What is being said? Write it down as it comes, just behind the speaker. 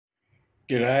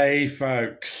G'day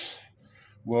folks,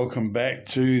 welcome back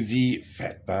to the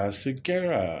Fat Bastard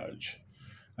Garage.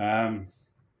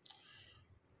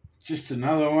 Just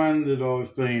another one that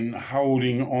I've been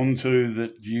holding on to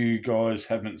that you guys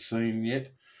haven't seen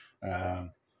yet.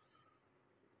 I'll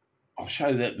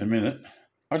show that in a minute.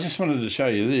 I just wanted to show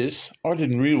you this. I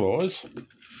didn't realise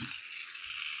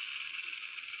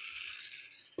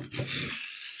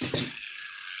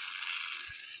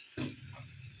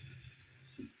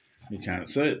you can't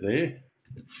see it there.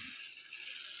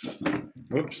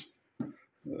 Whoops.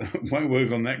 Won't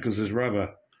work on that because there's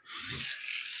rubber.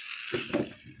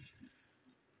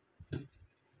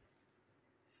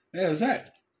 How's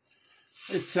that?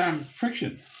 It's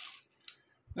friction.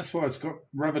 That's why it's got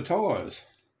rubber tyres.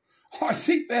 I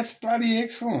think that's bloody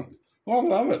excellent. I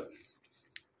love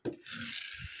it.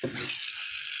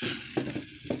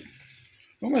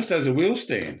 Almost has a wheel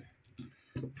stand.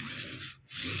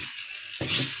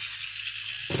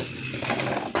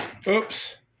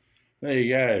 Oops, there you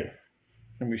go.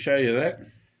 Can we show you that?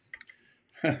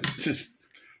 Just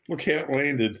look how it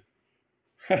landed.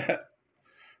 And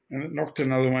it knocked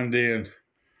another one down.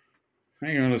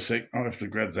 Hang on a sec, I'll have to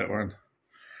grab that one.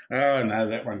 Oh no,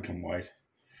 that one can wait.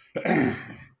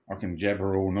 I can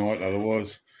jabber all night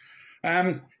otherwise.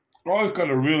 I've got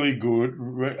a really good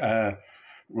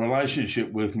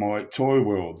relationship with my toy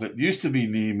world that used to be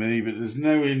near me, but there's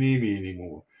nowhere near me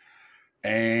anymore.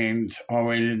 And I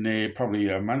went in there probably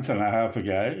a month and a half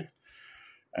ago,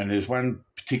 and there's one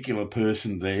particular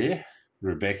person there,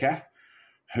 Rebecca,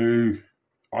 who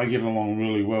I get along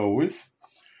really well with,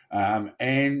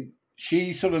 and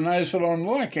she sort of knows what I'm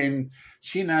like, and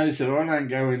she knows that I don't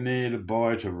go in there to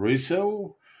buy to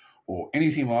resell or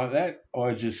anything like that.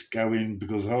 I just go in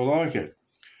because I like it.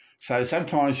 So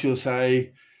sometimes she'll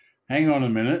say, hang on a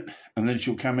minute, and then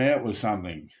she'll come out with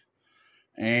something.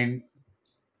 And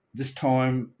this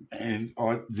time, and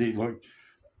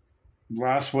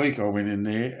last week I went in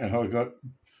there and I got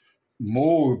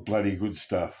more bloody good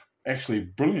stuff, actually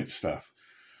brilliant stuff,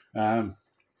 that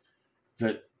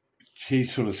she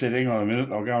sort of said, hang on a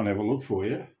minute, I'll go and have a look for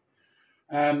you.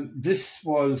 This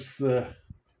was the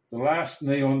last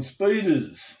Neon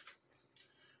Speeders.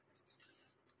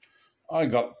 I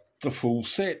got the full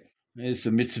set. There's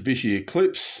the Mitsubishi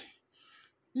Eclipse.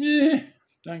 Yeah,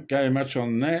 don't go much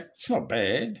on that. It's not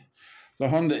bad. The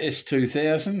Honda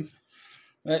S2000,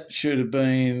 that should have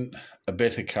been a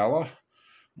better colour,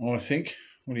 I think.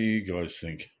 What do you guys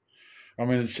think? I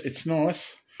mean, it's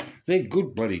nice. They're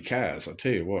good bloody cars, I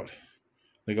tell you what.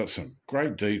 They got some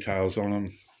great details on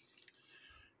them.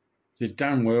 They're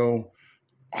done well.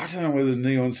 I don't know whether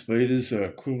Neon Speeders are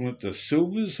equivalent to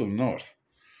silvers or not.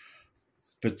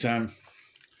 But, yeah,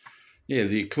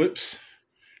 the Eclipse,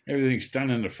 everything's done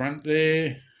in the front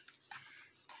there.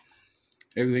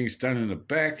 Everything's done in the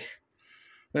back.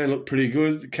 They look pretty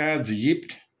good. The cards are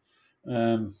yipped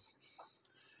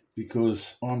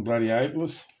because I'm bloody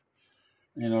hopeless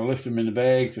and I left them in the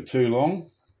bag for too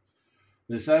long.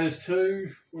 There's those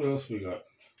two. What else we got?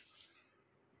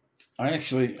 I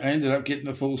ended up getting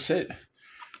the full set.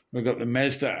 We've got the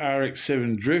Mazda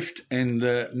RX-7 Drift and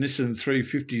the Nissan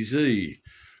 350Z.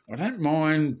 I don't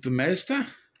mind the Mazda.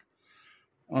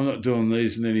 I'm not doing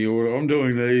these in any order. I'm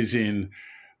doing these in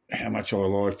how much I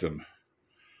like them.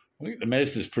 I think the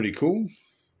Mazda's pretty cool.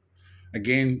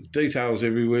 Again, details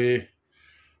everywhere.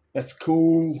 That's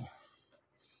cool.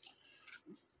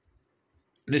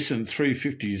 Nissan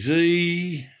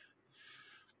 350Z.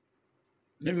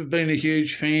 Never been a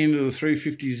huge fan of the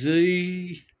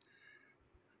 350Z.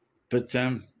 But,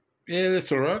 yeah,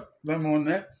 that's all right. Don't mind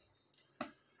that.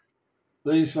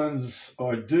 These ones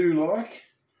I do like.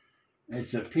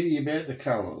 It's a pity about the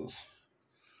colours.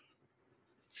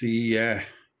 The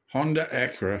Honda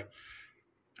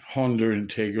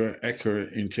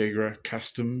Integra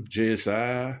Custom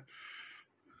GSR.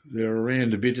 They're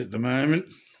around a bit at the moment.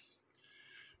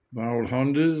 The old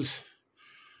Hondas.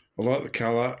 I like the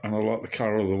colour and I like the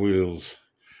colour of the wheels.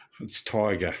 It's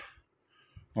tiger.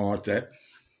 I like that.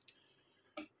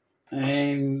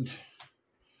 And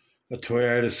the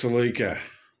Toyota Celica.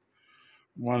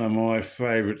 One of my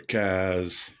favourite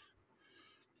cars.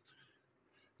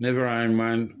 Never owned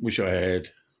one, wish I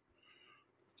had.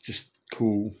 Just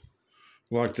cool,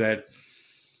 like that.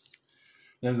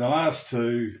 Then the last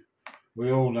two we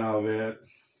all know about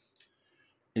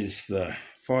is the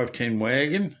 510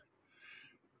 wagon.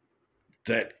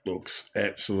 That looks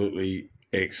absolutely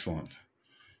excellent.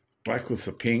 Black with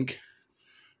the pink,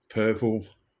 purple.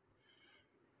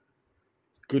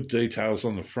 Good details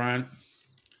on the front.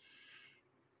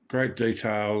 Great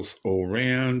details all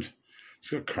round. It's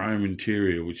got chrome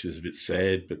interior, which is a bit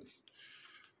sad, but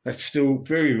That's still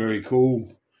very, very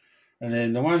cool. And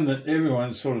then the one that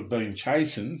everyone's sort of been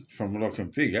chasing, from what I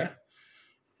can figure,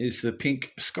 is the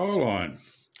pink Skyline,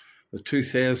 the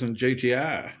 2000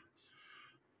 GTR.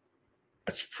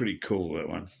 That's pretty cool, that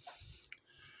one.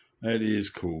 That is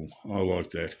cool. I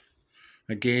like that.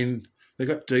 Again, they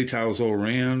got details all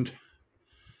around.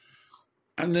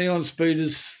 And Neon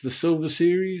Speeders, the Silver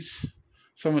Series.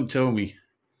 Someone tell me.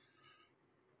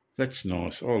 That's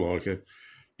nice. I like it.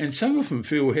 And some of them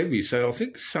feel heavy, so I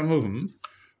think some of them,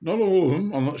 not all of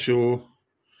them, I'm not sure.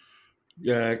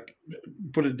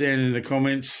 Put it down in the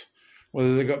comments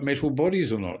whether they got metal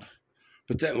bodies or not.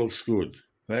 But that looks good.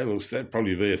 That'd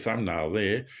probably be a thumbnail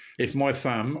there if my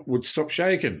thumb would stop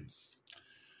shaking.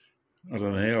 I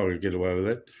don't know how I could get away with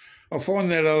that. I'll find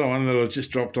that other one that I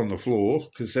just dropped on the floor,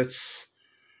 because that's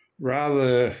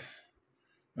rather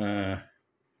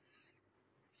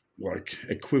like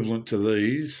equivalent to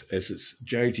these, as it's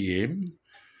JTM,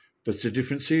 but it's a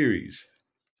different series.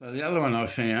 So the other one I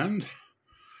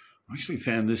actually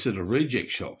found this at a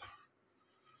reject shop,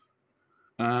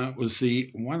 was the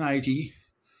 180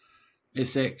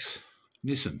 SX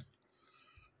Nissan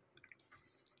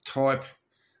Type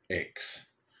X.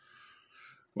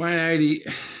 180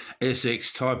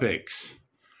 SX Type X.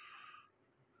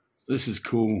 This is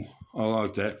cool. I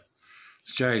like that.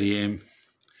 It's JDM.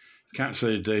 Can't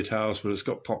see the details, but it's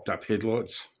got popped up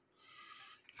headlights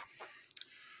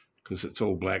because it's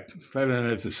all black. They don't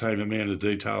have the same amount of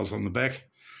details on the back.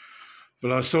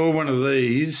 But I saw one of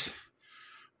these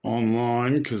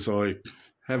online, because I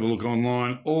have a look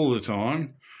online all the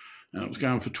time, and it was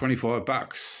going for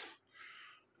 $25.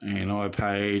 And I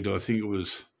paid, I think it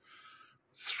was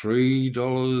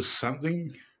 $3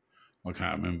 something. I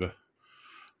can't remember.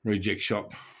 Reject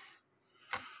shop.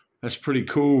 That's pretty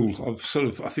cool. I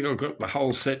think I've got the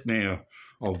whole set now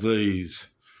of these.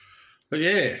 But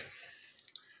yeah,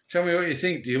 tell me what you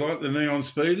think. Do you like the Neon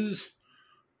Speeders?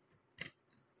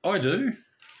 I do.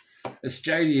 It's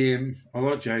JDM. I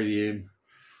like JDM.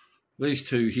 These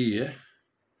two here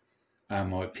are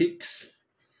my picks.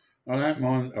 I don't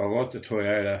mind. I like the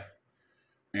Toyota,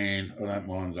 and I don't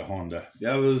mind the Honda.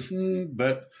 The others,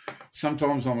 but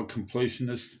sometimes I'm a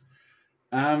completionist.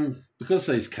 Because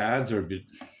these cards are a bit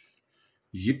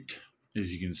yipped, as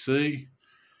you can see,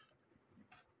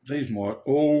 these might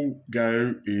all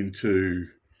go into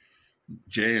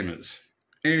jammers.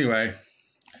 Anyway,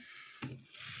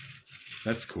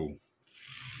 that's cool.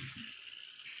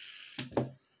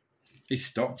 He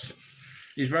stops.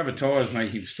 His rubber tyres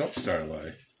make him stop straight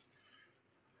away.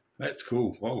 That's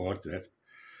cool. I like that.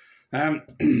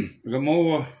 We've got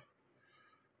more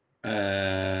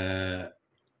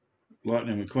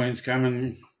Lightning McQueen's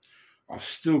coming. I've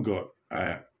still got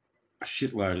a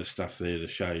shitload of stuff there to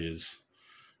show you.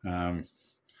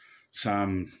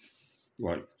 Some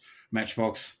like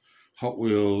Matchbox, Hot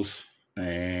Wheels,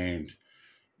 and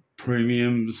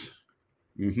premiums.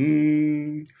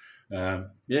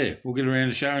 Yeah, we'll get around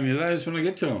to showing you those when I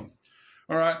get to them.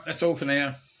 All right, that's all for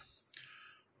now.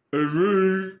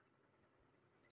 Hooroo!